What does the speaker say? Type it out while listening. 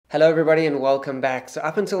Hello everybody and welcome back. So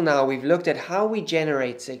up until now we've looked at how we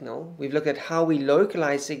generate signal, we've looked at how we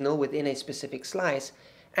localize signal within a specific slice,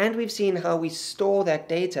 and we've seen how we store that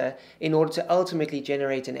data in order to ultimately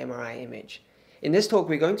generate an MRI image. In this talk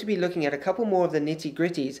we're going to be looking at a couple more of the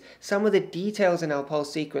nitty-gritties, some of the details in our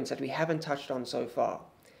pulse sequence that we haven't touched on so far.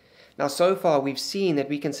 Now so far we've seen that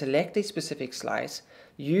we can select a specific slice,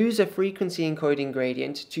 use a frequency encoding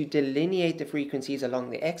gradient to delineate the frequencies along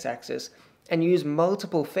the x-axis, and use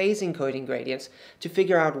multiple phase encoding gradients to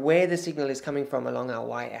figure out where the signal is coming from along our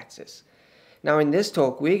y-axis. Now in this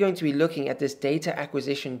talk we're going to be looking at this data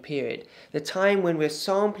acquisition period, the time when we're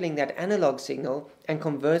sampling that analog signal and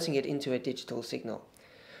converting it into a digital signal.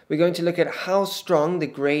 We're going to look at how strong the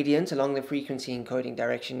gradient along the frequency encoding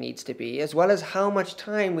direction needs to be, as well as how much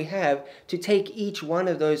time we have to take each one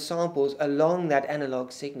of those samples along that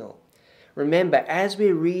analog signal. Remember, as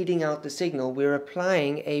we're reading out the signal, we're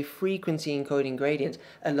applying a frequency encoding gradient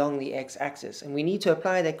along the x-axis, and we need to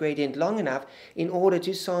apply that gradient long enough in order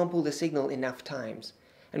to sample the signal enough times.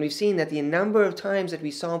 And we've seen that the number of times that we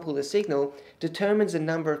sample the signal determines the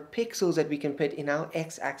number of pixels that we can put in our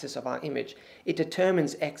x-axis of our image. It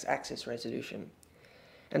determines x-axis resolution.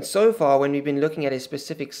 And so far, when we've been looking at a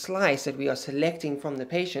specific slice that we are selecting from the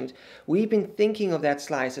patient, we've been thinking of that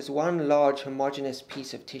slice as one large homogeneous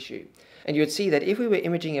piece of tissue. And you would see that if we were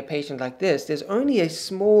imaging a patient like this, there's only a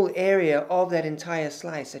small area of that entire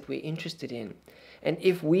slice that we're interested in. And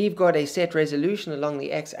if we've got a set resolution along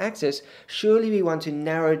the x-axis, surely we want to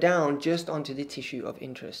narrow down just onto the tissue of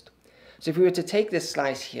interest. So if we were to take this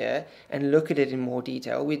slice here and look at it in more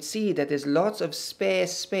detail, we'd see that there's lots of spare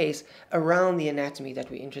space around the anatomy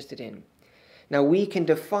that we're interested in. Now we can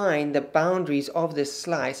define the boundaries of this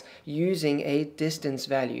slice using a distance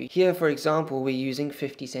value. Here, for example, we're using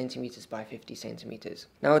 50 centimeters by 50 centimeters.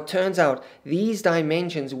 Now it turns out these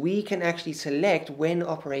dimensions we can actually select when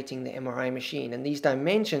operating the MRI machine, and these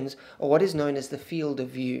dimensions are what is known as the field of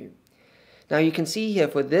view. Now you can see here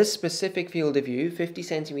for this specific field of view, 50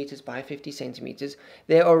 centimeters by 50 centimeters,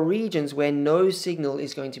 there are regions where no signal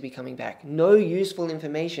is going to be coming back. No useful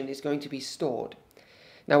information is going to be stored.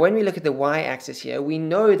 Now when we look at the y-axis here, we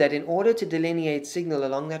know that in order to delineate signal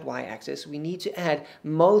along that y-axis, we need to add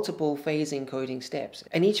multiple phase encoding steps.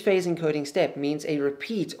 And each phase encoding step means a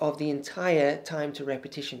repeat of the entire time to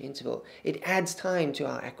repetition interval. It adds time to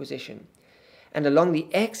our acquisition. And along the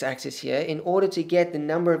x-axis here, in order to get the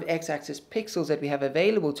number of x-axis pixels that we have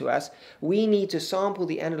available to us, we need to sample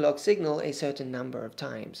the analog signal a certain number of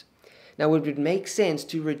times. Now it would make sense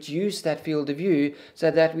to reduce that field of view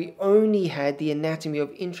so that we only had the anatomy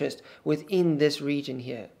of interest within this region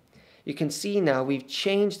here. You can see now we've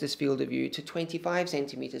changed this field of view to 25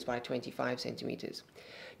 centimeters by 25 centimeters.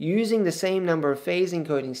 Using the same number of phase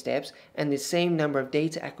encoding steps and the same number of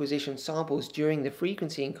data acquisition samples during the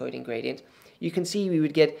frequency encoding gradient, you can see we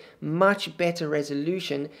would get much better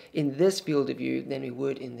resolution in this field of view than we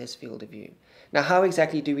would in this field of view. Now how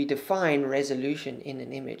exactly do we define resolution in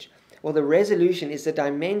an image? Well, the resolution is the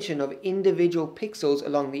dimension of individual pixels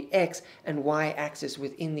along the x and y axis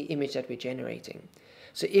within the image that we're generating.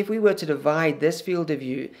 So if we were to divide this field of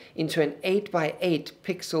view into an 8 by 8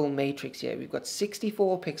 pixel matrix here, we've got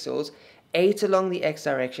 64 pixels, 8 along the x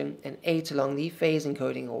direction and 8 along the phase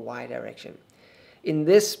encoding or y direction. In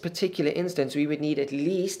this particular instance, we would need at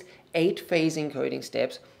least 8 phase encoding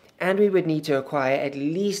steps, and we would need to acquire at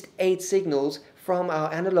least 8 signals from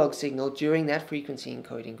our analog signal during that frequency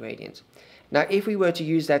encoding gradient. Now if we were to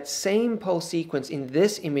use that same pulse sequence in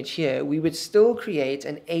this image here, we would still create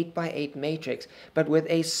an 8 by 8 matrix, but with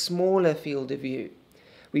a smaller field of view.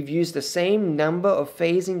 We've used the same number of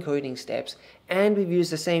phase encoding steps, and we've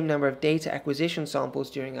used the same number of data acquisition samples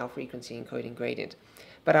during our frequency encoding gradient.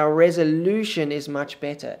 But our resolution is much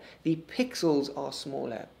better. The pixels are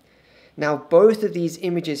smaller. Now both of these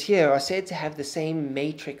images here are said to have the same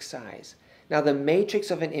matrix size. Now the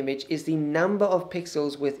matrix of an image is the number of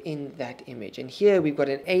pixels within that image. And here we've got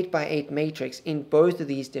an 8 by 8 matrix in both of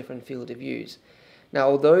these different field of views. Now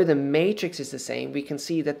although the matrix is the same, we can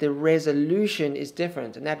see that the resolution is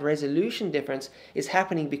different. And that resolution difference is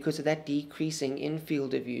happening because of that decreasing in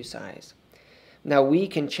field of view size. Now we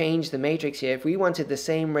can change the matrix here. If we wanted the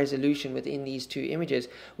same resolution within these two images,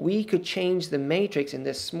 we could change the matrix in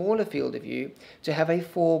this smaller field of view to have a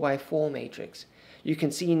 4 by 4 matrix. You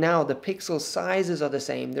can see now the pixel sizes are the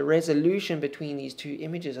same, the resolution between these two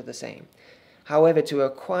images are the same. However, to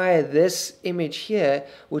acquire this image here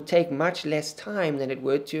would take much less time than it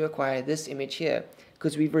would to acquire this image here,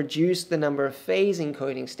 because we've reduced the number of phase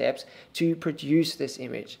encoding steps to produce this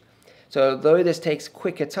image. So although this takes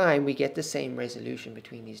quicker time, we get the same resolution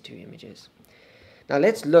between these two images. Now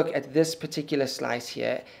let's look at this particular slice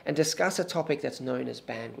here and discuss a topic that's known as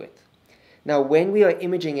bandwidth. Now when we are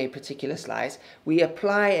imaging a particular slice, we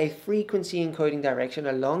apply a frequency encoding direction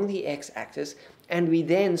along the x-axis, and we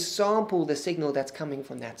then sample the signal that's coming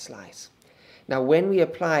from that slice. Now when we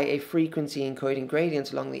apply a frequency encoding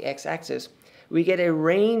gradient along the x-axis, we get a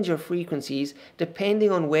range of frequencies depending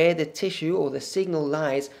on where the tissue or the signal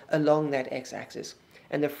lies along that x-axis.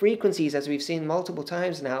 And the frequencies, as we've seen multiple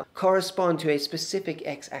times now, correspond to a specific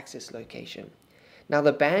x-axis location. Now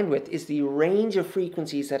the bandwidth is the range of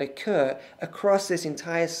frequencies that occur across this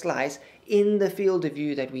entire slice in the field of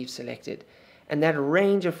view that we've selected. And that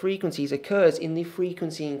range of frequencies occurs in the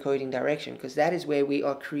frequency encoding direction, because that is where we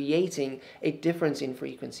are creating a difference in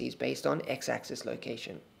frequencies based on x-axis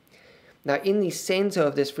location. Now in the center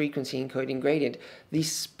of this frequency encoding gradient, the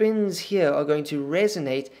spins here are going to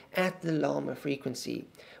resonate at the llama frequency.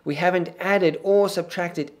 We haven't added or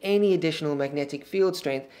subtracted any additional magnetic field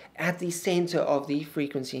strength at the center of the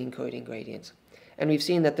frequency encoding gradient. And we've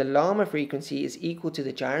seen that the llama frequency is equal to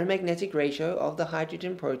the gyromagnetic ratio of the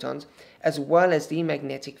hydrogen protons as well as the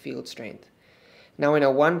magnetic field strength. Now in a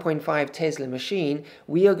 1.5 Tesla machine,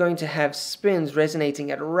 we are going to have spins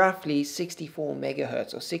resonating at roughly 64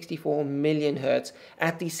 megahertz or 64 million hertz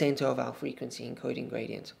at the center of our frequency encoding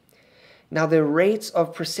gradient. Now the rates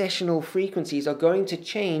of precessional frequencies are going to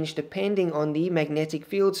change depending on the magnetic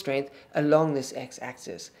field strength along this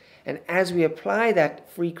x-axis. And as we apply that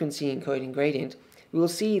frequency encoding gradient, we will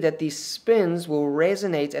see that these spins will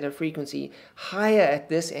resonate at a frequency higher at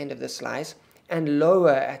this end of the slice and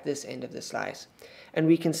lower at this end of the slice. And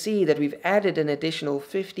we can see that we've added an additional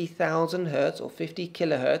 50,000 hertz or 50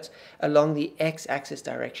 kilohertz along the x-axis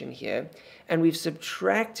direction here, and we've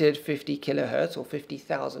subtracted 50 kilohertz or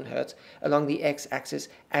 50,000 hertz along the x-axis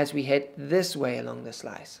as we head this way along the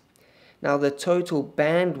slice. Now the total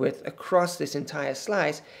bandwidth across this entire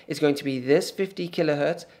slice is going to be this 50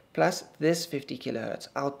 kilohertz plus this 50 kilohertz.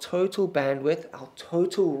 Our total bandwidth, our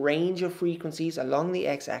total range of frequencies along the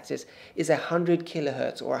x-axis is 100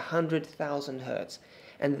 kilohertz or 100,000 hertz.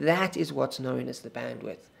 And that is what's known as the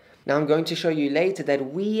bandwidth. Now I'm going to show you later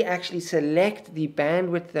that we actually select the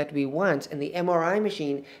bandwidth that we want, and the MRI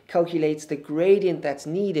machine calculates the gradient that's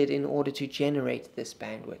needed in order to generate this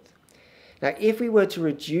bandwidth. Now if we were to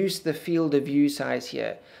reduce the field of view size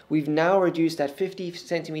here, we've now reduced that 50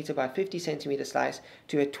 centimeter by 50 centimeter slice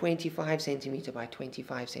to a 25 centimeter by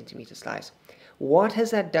 25 centimeter slice. What has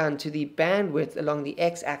that done to the bandwidth along the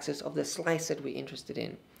x-axis of the slice that we're interested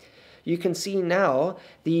in? You can see now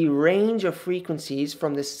the range of frequencies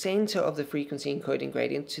from the center of the frequency encoding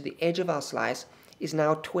gradient to the edge of our slice is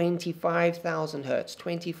now 25,000 hertz,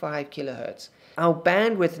 25 kilohertz. Our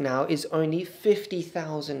bandwidth now is only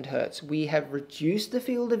 50,000 hertz. We have reduced the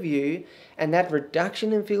field of view, and that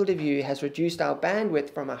reduction in field of view has reduced our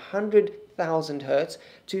bandwidth from 100,000 hertz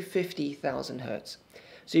to 50,000 hertz.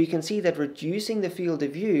 So you can see that reducing the field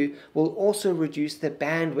of view will also reduce the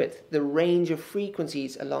bandwidth, the range of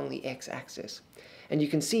frequencies along the x-axis. And you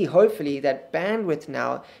can see hopefully that bandwidth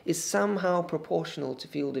now is somehow proportional to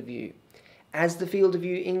field of view. As the field of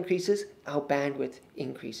view increases, our bandwidth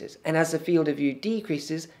increases. And as the field of view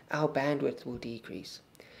decreases, our bandwidth will decrease.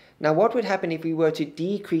 Now what would happen if we were to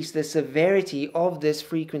decrease the severity of this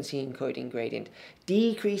frequency encoding gradient?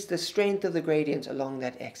 Decrease the strength of the gradient along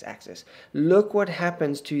that x-axis. Look what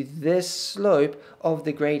happens to this slope of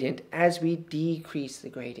the gradient as we decrease the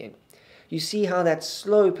gradient. You see how that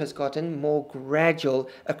slope has gotten more gradual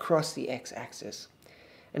across the x-axis.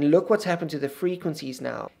 And look what's happened to the frequencies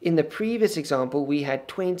now. In the previous example, we had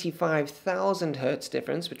 25,000 hertz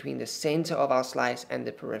difference between the center of our slice and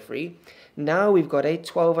the periphery. Now we've got a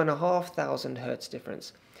 12,500 hertz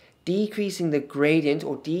difference. Decreasing the gradient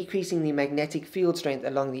or decreasing the magnetic field strength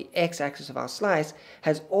along the x-axis of our slice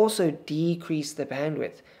has also decreased the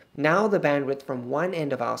bandwidth. Now the bandwidth from one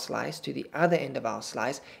end of our slice to the other end of our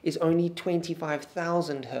slice is only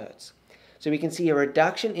 25,000 hertz. So we can see a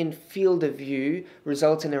reduction in field of view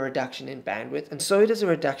results in a reduction in bandwidth, and so does a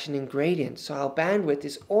reduction in gradient. So our bandwidth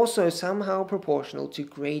is also somehow proportional to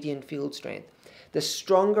gradient field strength. The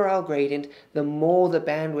stronger our gradient, the more the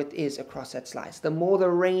bandwidth is across that slice, the more the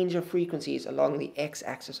range of frequencies along the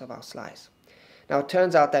x-axis of our slice. Now it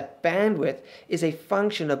turns out that bandwidth is a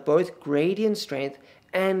function of both gradient strength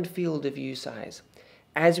and field of view size.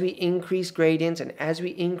 As we increase gradients and as we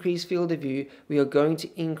increase field of view, we are going to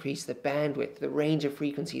increase the bandwidth, the range of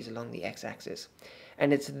frequencies along the x-axis.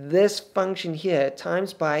 And it's this function here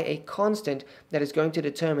times by a constant that is going to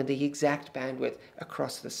determine the exact bandwidth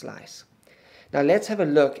across the slice. Now let's have a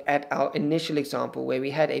look at our initial example where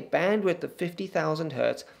we had a bandwidth of 50,000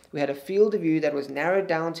 hertz We had a field of view that was narrowed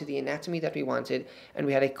down to the anatomy that we wanted, and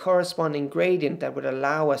we had a corresponding gradient that would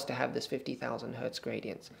allow us to have this 50,000 hertz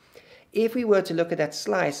gradient. If we were to look at that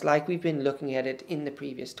slice like we've been looking at it in the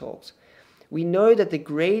previous talks, we know that the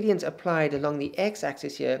gradient applied along the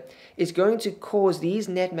x-axis here is going to cause these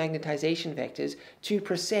net magnetization vectors to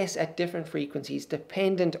precess at different frequencies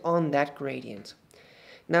dependent on that gradient.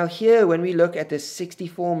 Now here, when we look at the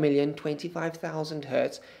 64,025,000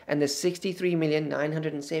 hertz and the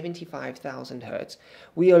 63,975,000 hertz,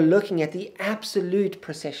 we are looking at the absolute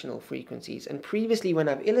precessional frequencies. And previously, when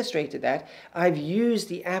I've illustrated that, I've used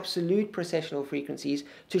the absolute precessional frequencies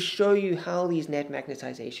to show you how these net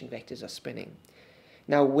magnetization vectors are spinning.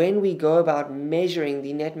 Now, when we go about measuring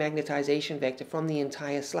the net magnetization vector from the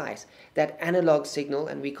entire slice, that analog signal,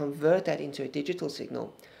 and we convert that into a digital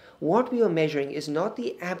signal, what we are measuring is not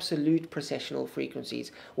the absolute precessional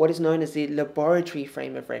frequencies, what is known as the laboratory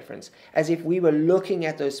frame of reference, as if we were looking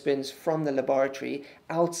at those spins from the laboratory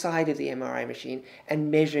outside of the MRI machine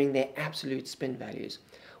and measuring their absolute spin values.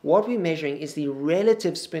 What we're measuring is the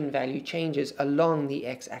relative spin value changes along the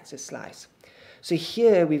x-axis slice. So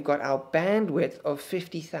here we've got our bandwidth of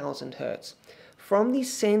 50,000 hertz. From the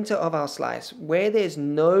center of our slice, where there's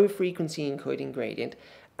no frequency encoding gradient,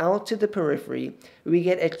 out to the periphery, we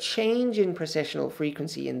get a change in precessional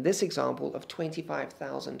frequency, in this example, of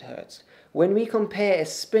 25,000 hertz. When we compare a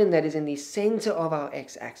spin that is in the center of our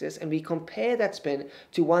x-axis and we compare that spin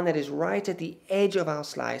to one that is right at the edge of our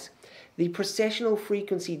slice, the precessional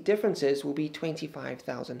frequency differences will be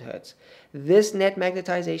 25,000 hertz. This net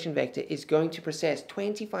magnetization vector is going to precess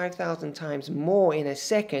 25,000 times more in a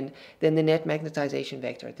second than the net magnetization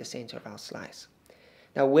vector at the center of our slice.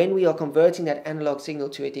 Now, when we are converting that analog signal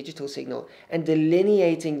to a digital signal and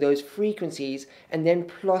delineating those frequencies and then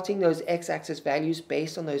plotting those x-axis values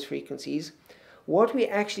based on those frequencies, what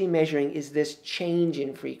we're actually measuring is this change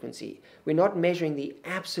in frequency. We're not measuring the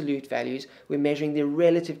absolute values, we're measuring the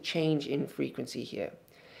relative change in frequency here.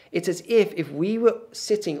 It's as if we were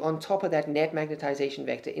sitting on top of that net magnetization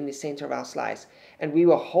vector in the center of our slice, and we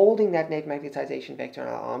were holding that net magnetization vector in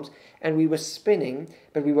our arms, and we were spinning,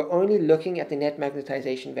 but we were only looking at the net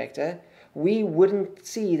magnetization vector, we wouldn't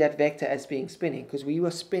see that vector as being spinning, because we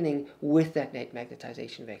were spinning with that net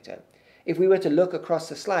magnetization vector. If we were to look across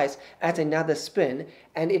the slice at another spin,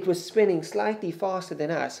 and it was spinning slightly faster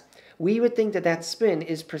than us, we would think that that spin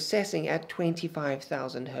is precessing at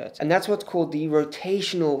 25,000 hertz. And that's what's called the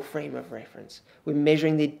rotational frame of reference. We're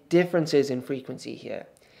measuring the differences in frequency here.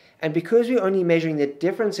 And because we're only measuring the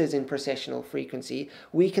differences in precessional frequency,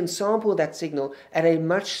 we can sample that signal at a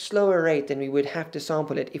much slower rate than we would have to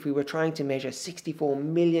sample it if we were trying to measure 64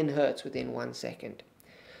 million hertz within 1 second.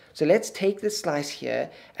 So let's take this slice here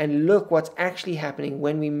and look what's actually happening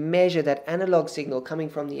when we measure that analog signal coming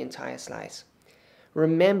from the entire slice.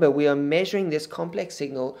 Remember, we are measuring this complex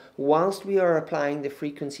signal whilst we are applying the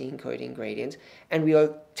frequency encoding gradient, and we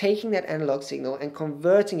are taking that analog signal and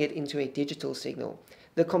converting it into a digital signal.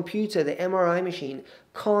 The computer, the MRI machine,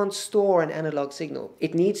 can't store an analog signal.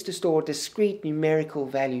 It needs to store discrete numerical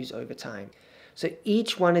values over time. So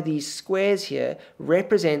each one of these squares here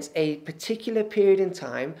represents a particular period in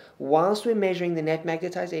time whilst we're measuring the net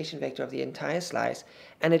magnetization vector of the entire slice,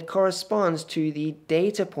 and it corresponds to the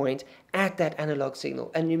data point at that analog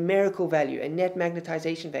signal, a numerical value, a net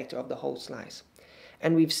magnetization vector of the whole slice.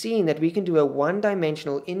 And we've seen that we can do a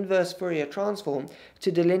one-dimensional inverse Fourier transform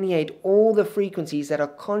to delineate all the frequencies that are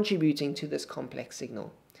contributing to this complex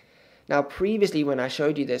signal. Now, previously when I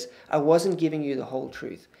showed you this, I wasn't giving you the whole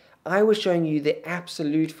truth. I was showing you the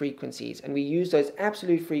absolute frequencies, and we used those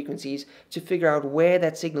absolute frequencies to figure out where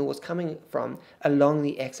that signal was coming from along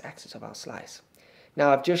the x-axis of our slice.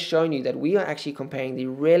 Now, I've just shown you that we are actually comparing the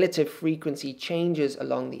relative frequency changes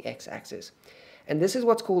along the x-axis. And this is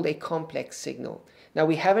what's called a complex signal. Now,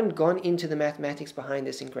 we haven't gone into the mathematics behind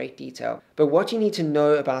this in great detail, but what you need to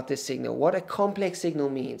know about this signal, what a complex signal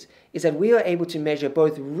means, is that we are able to measure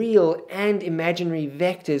both real and imaginary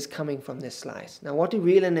vectors coming from this slice. Now, what do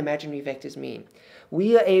real and imaginary vectors mean?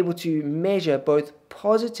 We are able to measure both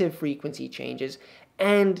positive frequency changes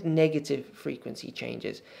and negative frequency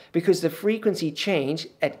changes, because the frequency change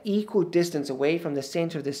at equal distance away from the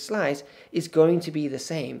center of this slice is going to be the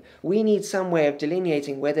same. We need some way of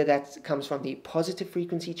delineating whether that comes from the positive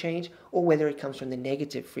frequency change or whether it comes from the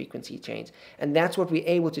negative frequency change. And that's what we're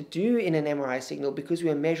able to do in an MRI signal, because we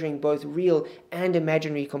are measuring both real and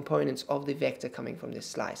imaginary components of the vector coming from this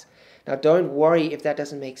slice. Now, don't worry if that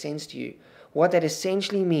doesn't make sense to you. What that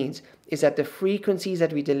essentially means is that the frequencies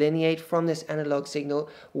that we delineate from this analog signal,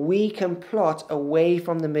 we can plot away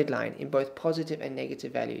from the midline in both positive and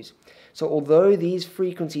negative values. So although these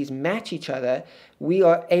frequencies match each other, we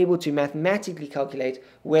are able to mathematically calculate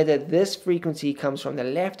whether this frequency comes from the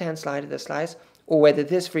left-hand side of the slice or whether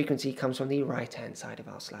this frequency comes from the right-hand side of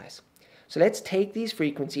our slice. So let's take these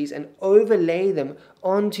frequencies and overlay them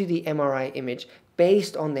onto the MRI image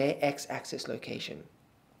based on their x-axis location.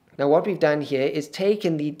 Now what we've done here is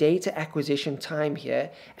taken the data acquisition time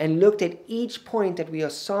here and looked at each point that we are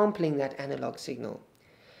sampling that analog signal.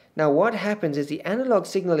 Now what happens is the analog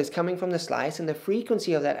signal is coming from the slice, and the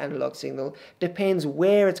frequency of that analog signal depends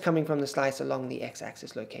where it's coming from the slice along the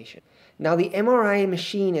x-axis location. Now the MRI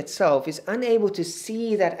machine itself is unable to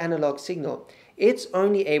see that analog signal. It's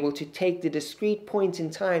only able to take the discrete point in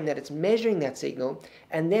time that it's measuring that signal,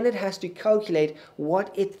 and then it has to calculate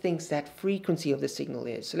what it thinks that frequency of the signal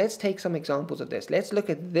is. So let's take some examples of this. Let's look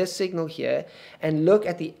at this signal here and look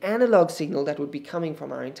at the analog signal that would be coming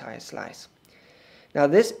from our entire slice. Now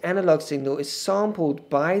this analog signal is sampled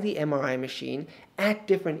by the MRI machine at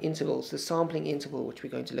different intervals, the sampling interval which we're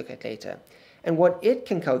going to look at later. And what it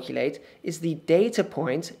can calculate is the data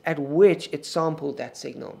point at which it sampled that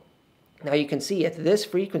signal. Now you can see at this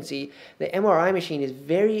frequency, the MRI machine is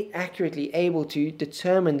very accurately able to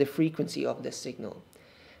determine the frequency of this signal.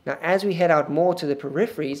 Now as we head out more to the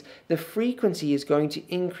peripheries, the frequency is going to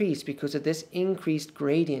increase because of this increased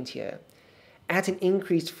gradient here. At an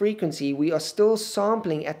increased frequency, we are still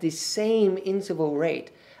sampling at the same interval rate.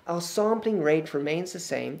 Our sampling rate remains the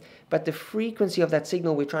same, but the frequency of that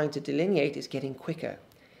signal we're trying to delineate is getting quicker.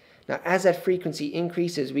 Now, as that frequency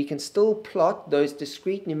increases, we can still plot those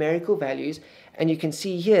discrete numerical values, and you can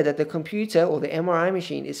see here that the computer or the MRI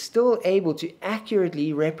machine is still able to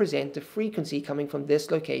accurately represent the frequency coming from this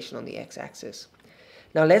location on the x-axis.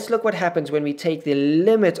 Now let's look what happens when we take the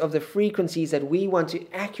limit of the frequencies that we want to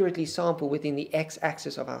accurately sample within the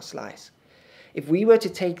x-axis of our slice. If we were to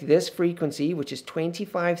take this frequency, which is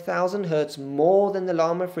 25,000 Hertz more than the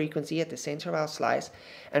llama frequency at the center of our slice,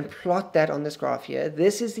 and plot that on this graph here,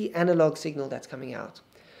 this is the analog signal that's coming out.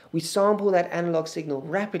 We sample that analog signal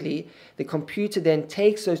rapidly. The computer then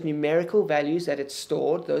takes those numerical values that it's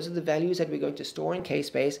stored, those are the values that we're going to store in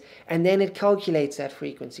K-space, and then it calculates that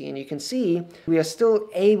frequency. And you can see we are still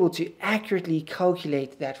able to accurately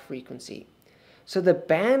calculate that frequency. So the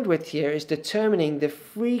bandwidth here is determining the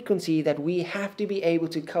frequency that we have to be able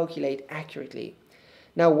to calculate accurately.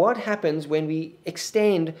 Now what happens when we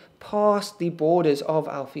extend past the borders of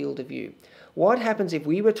our field of view? What happens if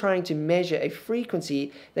we were trying to measure a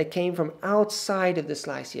frequency that came from outside of the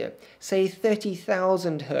slice here, say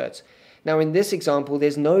 30,000 Hertz? Now in this example,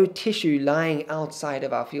 there's no tissue lying outside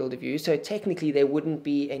of our field of view, so technically there wouldn't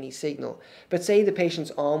be any signal. But say the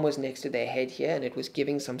patient's arm was next to their head here and it was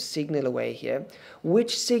giving some signal away here.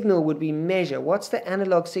 Which signal would we measure? What's the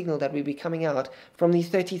analog signal that would be coming out from the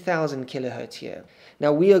 30,000 kilohertz here?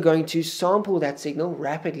 Now we are going to sample that signal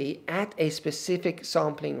rapidly at a specific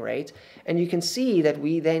sampling rate, and you can see that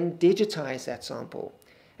we then digitize that sample.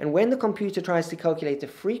 And when the computer tries to calculate the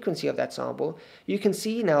frequency of that sample, you can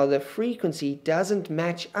see now the frequency doesn't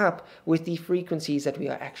match up with the frequencies that we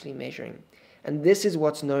are actually measuring. And this is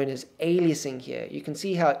what's known as aliasing here. You can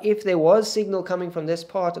see how if there was signal coming from this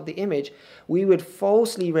part of the image, we would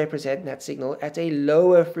falsely represent that signal at a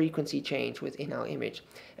lower frequency change within our image.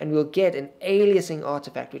 And we'll get an aliasing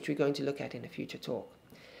artifact, which we're going to look at in a future talk.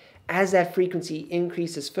 As that frequency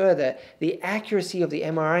increases further, the accuracy of the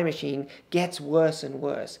MRI machine gets worse and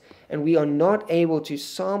worse, and we are not able to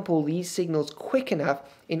sample these signals quick enough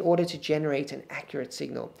in order to generate an accurate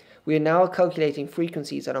signal. We are now calculating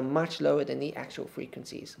frequencies that are much lower than the actual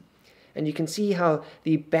frequencies. And you can see how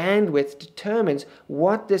the bandwidth determines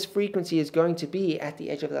what this frequency is going to be at the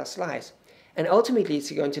edge of our slice. And ultimately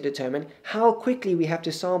it's going to determine how quickly we have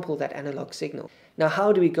to sample that analog signal. Now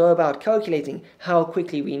how do we go about calculating how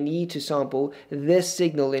quickly we need to sample this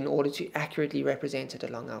signal in order to accurately represent it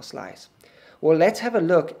along our slice? Well, let's have a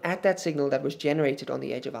look at that signal that was generated on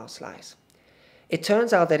the edge of our slice. It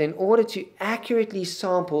turns out that in order to accurately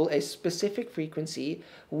sample a specific frequency,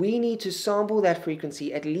 we need to sample that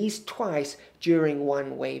frequency at least twice during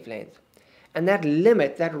one wavelength. And that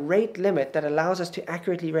limit, that rate limit that allows us to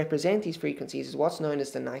accurately represent these frequencies is what's known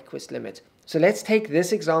as the Nyquist limit. So let's take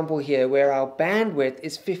this example here where our bandwidth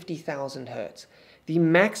is 50,000 Hertz. The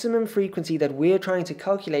maximum frequency that we're trying to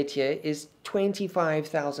calculate here is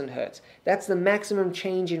 25,000 Hertz. That's the maximum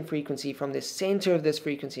change in frequency from the center of this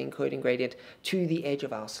frequency encoding gradient to the edge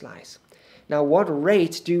of our slice. Now, what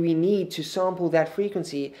rate do we need to sample that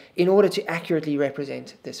frequency in order to accurately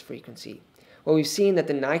represent this frequency? Well, we've seen that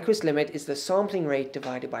the Nyquist limit is the sampling rate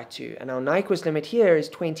divided by 2, and our Nyquist limit here is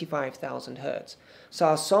 25,000 Hertz. So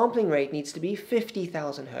our sampling rate needs to be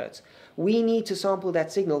 50,000 Hertz. We need to sample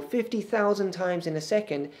that signal 50,000 times in a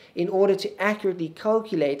second in order to accurately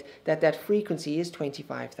calculate that that frequency is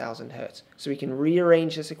 25,000 Hertz. So we can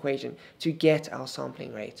rearrange this equation to get our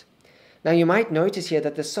sampling rate. Now you might notice here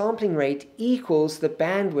that the sampling rate equals the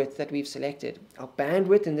bandwidth that we've selected. Our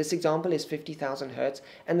bandwidth in this example is 50,000 Hertz,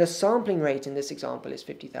 and the sampling rate in this example is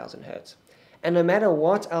 50,000 Hertz. And no matter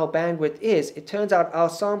what our bandwidth is, it turns out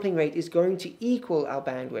our sampling rate is going to equal our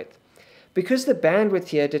bandwidth. Because the bandwidth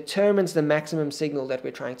here determines the maximum signal that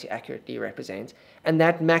we're trying to accurately represent, and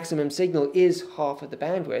that maximum signal is half of the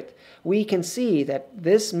bandwidth, we can see that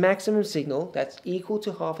this maximum signal that's equal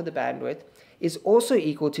to half of the bandwidth is also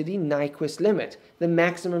equal to the Nyquist limit, the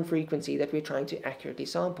maximum frequency that we're trying to accurately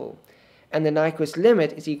sample. And the Nyquist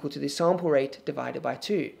limit is equal to the sample rate divided by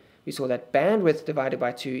 2. We saw that bandwidth divided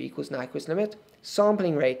by 2 equals Nyquist limit,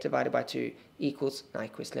 sampling rate divided by 2 equals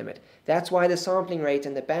Nyquist limit. That's why the sampling rate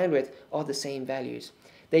and the bandwidth are the same values.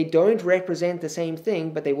 They don't represent the same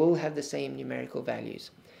thing, but they will have the same numerical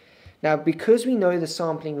values. Now, because we know the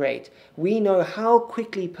sampling rate, we know how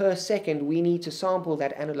quickly per second we need to sample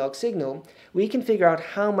that analog signal, we can figure out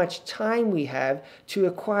how much time we have to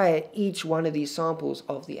acquire each one of these samples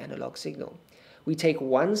of the analog signal. We take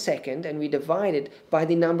 1 second and we divide it by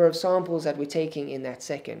the number of samples that we're taking in that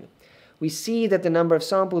second. We see that the number of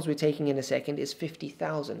samples we're taking in a second is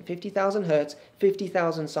 50,000. 50,000 Hertz,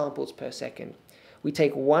 50,000 samples per second. We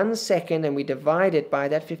take 1 second and we divide it by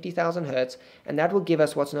that 50,000 Hertz, and that will give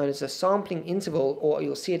us what's known as the sampling interval, or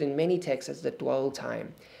you'll see it in many texts as the dwell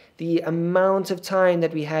time. The amount of time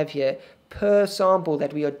that we have here per sample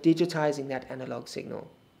that we are digitizing that analog signal.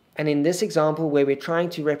 And in this example, where we're trying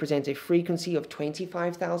to represent a frequency of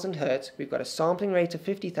 25,000 Hertz, we've got a sampling rate of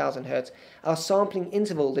 50,000 Hertz. Our sampling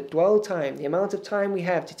interval, the dwell time, the amount of time we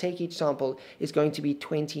have to take each sample, is going to be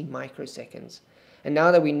 20 microseconds. And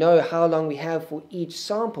now that we know how long we have for each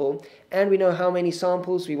sample, and we know how many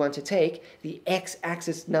samples we want to take, the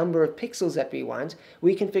x-axis number of pixels that we want,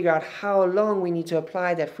 we can figure out how long we need to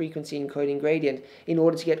apply that frequency encoding gradient in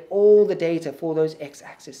order to get all the data for those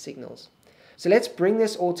x-axis signals. So let's bring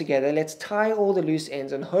this all together, let's tie all the loose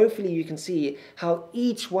ends, and hopefully you can see how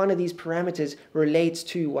each one of these parameters relates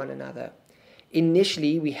to one another.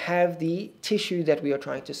 Initially, we have the tissue that we are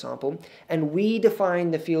trying to sample, and we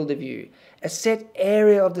define the field of view, a set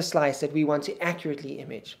area of the slice that we want to accurately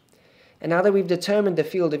image. And now that we've determined the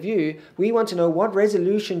field of view, we want to know what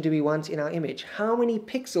resolution do we want in our image, how many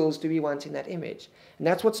pixels do we want in that image. And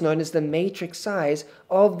that's what's known as the matrix size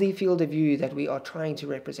of the field of view that we are trying to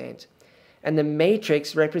represent. And the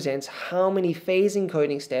matrix represents how many phase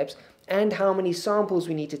encoding steps and how many samples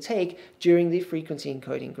we need to take during the frequency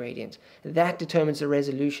encoding gradient. That determines the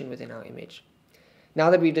resolution within our image. Now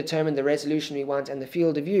that we've determined the resolution we want and the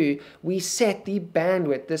field of view, we set the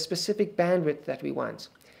bandwidth, the specific bandwidth that we want.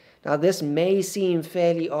 Now this may seem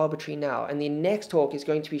fairly arbitrary now, and the next talk is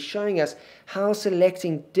going to be showing us how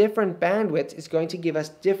selecting different bandwidths is going to give us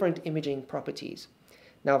different imaging properties.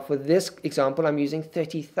 Now for this example, I'm using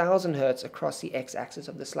 30,000 Hertz across the x-axis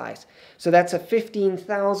of the slice. So that's a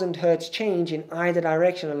 15,000 Hertz change in either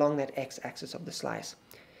direction along that x-axis of the slice.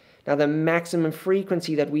 Now the maximum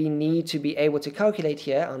frequency that we need to be able to calculate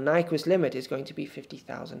here, our Nyquist limit, is going to be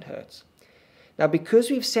 50,000 Hertz. Now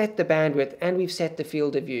because we've set the bandwidth and we've set the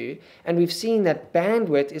field of view, and we've seen that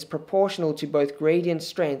bandwidth is proportional to both gradient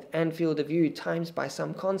strength and field of view times by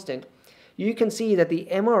some constant, you can see that the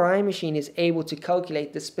MRI machine is able to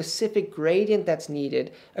calculate the specific gradient that's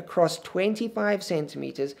needed across 25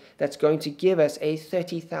 centimeters that's going to give us a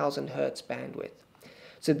 30,000 Hertz bandwidth.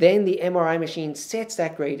 So then the MRI machine sets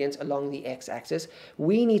that gradient along the x-axis.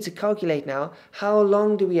 We need to calculate now how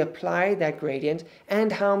long do we apply that gradient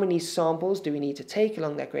and how many samples do we need to take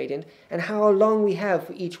along that gradient and how long we have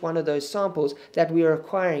for each one of those samples that we are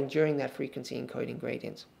acquiring during that frequency encoding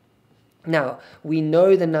gradient. Now, we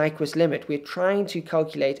know the Nyquist limit. We're trying to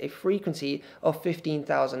calculate a frequency of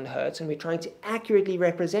 15,000 Hertz, and we're trying to accurately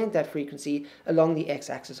represent that frequency along the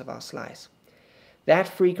x-axis of our slice. That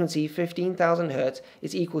frequency, 15,000 Hertz,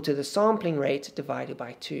 is equal to the sampling rate divided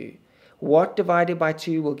by 2. What divided by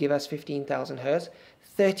 2 will give us 15,000 Hertz?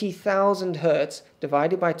 30,000 Hertz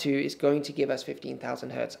divided by 2 is going to give us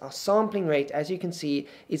 15,000 Hertz. Our sampling rate, as you can see,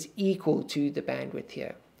 is equal to the bandwidth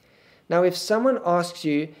here. Now, if someone asks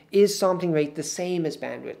you, is sampling rate the same as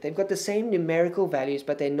bandwidth? They've got the same numerical values,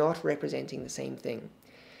 but they're not representing the same thing.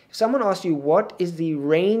 If someone asks you, what is the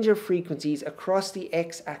range of frequencies across the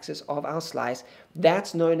x-axis of our slice,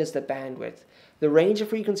 that's known as the bandwidth. The range of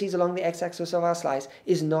frequencies along the x-axis of our slice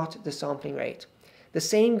is not the sampling rate. The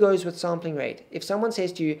same goes with sampling rate. If someone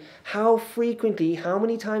says to you, how frequently, how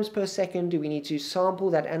many times per second do we need to sample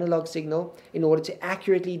that analog signal in order to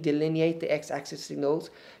accurately delineate the x-axis signals,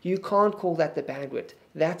 you can't call that the bandwidth.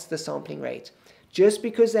 That's the sampling rate. Just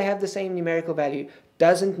because they have the same numerical value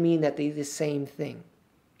doesn't mean that they're the same thing.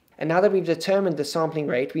 And now that we've determined the sampling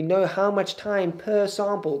rate, we know how much time per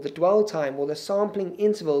sample, the dwell time or the sampling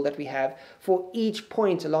interval that we have for each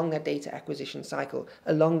point along that data acquisition cycle,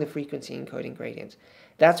 along the frequency encoding gradient.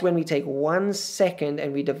 That's when we take 1 second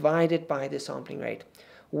and we divide it by the sampling rate.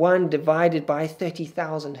 1 divided by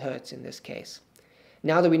 30,000 hertz in this case.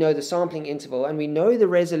 Now that we know the sampling interval and we know the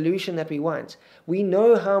resolution that we want, we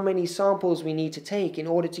know how many samples we need to take in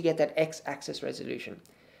order to get that x-axis resolution.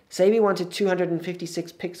 Say we wanted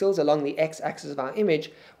 256 pixels along the x-axis of our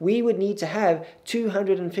image, we would need to have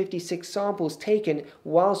 256 samples taken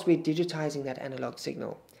whilst we're digitizing that analog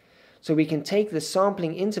signal. So we can take the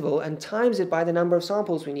sampling interval and times it by the number of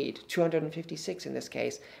samples we need, 256 in this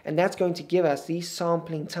case, and that's going to give us the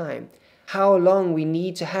sampling time. How long we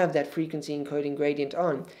need to have that frequency encoding gradient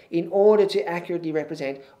on in order to accurately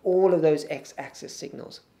represent all of those x-axis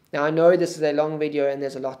signals. Now I know this is a long video and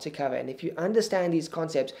there's a lot to cover, and if you understand these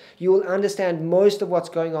concepts, you will understand most of what's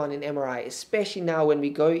going on in MRI, especially now when we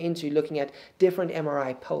go into looking at different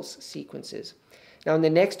MRI pulse sequences. Now in the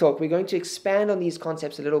next talk, we're going to expand on these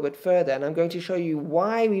concepts a little bit further, and I'm going to show you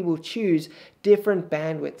why we will choose different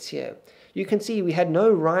bandwidths here. You can see we had no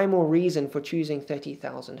rhyme or reason for choosing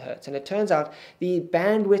 30,000 hertz, and it turns out the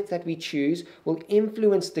bandwidth that we choose will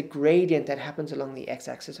influence the gradient that happens along the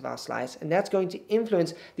x-axis of our slice, and that's going to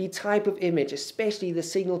influence the type of image, especially the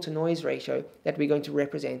signal to noise ratio that we're going to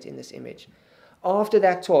represent in this image. After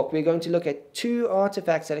that talk, we're going to look at 2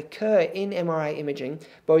 artifacts that occur in MRI imaging,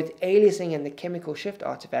 both aliasing and the chemical shift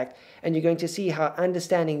artifact, and you're going to see how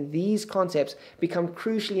understanding these concepts become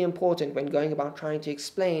crucially important when going about trying to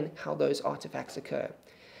explain how those artifacts occur.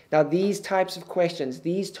 Now these types of questions,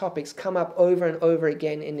 these topics come up over and over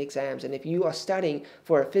again in exams, and if you are studying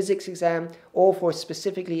for a physics exam or for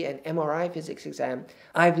specifically an MRI physics exam,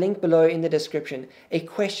 I've linked below in the description a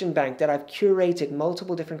question bank that I've curated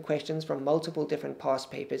multiple different questions from multiple different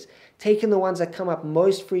past papers, taken the ones that come up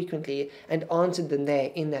most frequently and answered them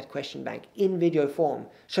there in that question bank in video form,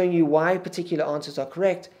 showing you why particular answers are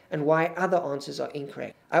correct and why other answers are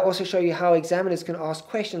incorrect. I also show you how examiners can ask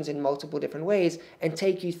questions in multiple different ways and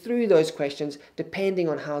take you through those questions depending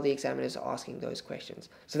on how the examiners are asking those questions.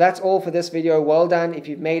 So that's all for this video. Well done. If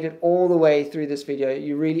you've made it all the way through this video,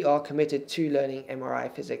 you really are committed to learning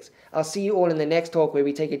MRI physics. I'll see you all in the next talk where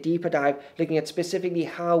we take a deeper dive looking at specifically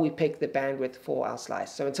how we pick the bandwidth for our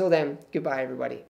slice. So until then, goodbye everybody.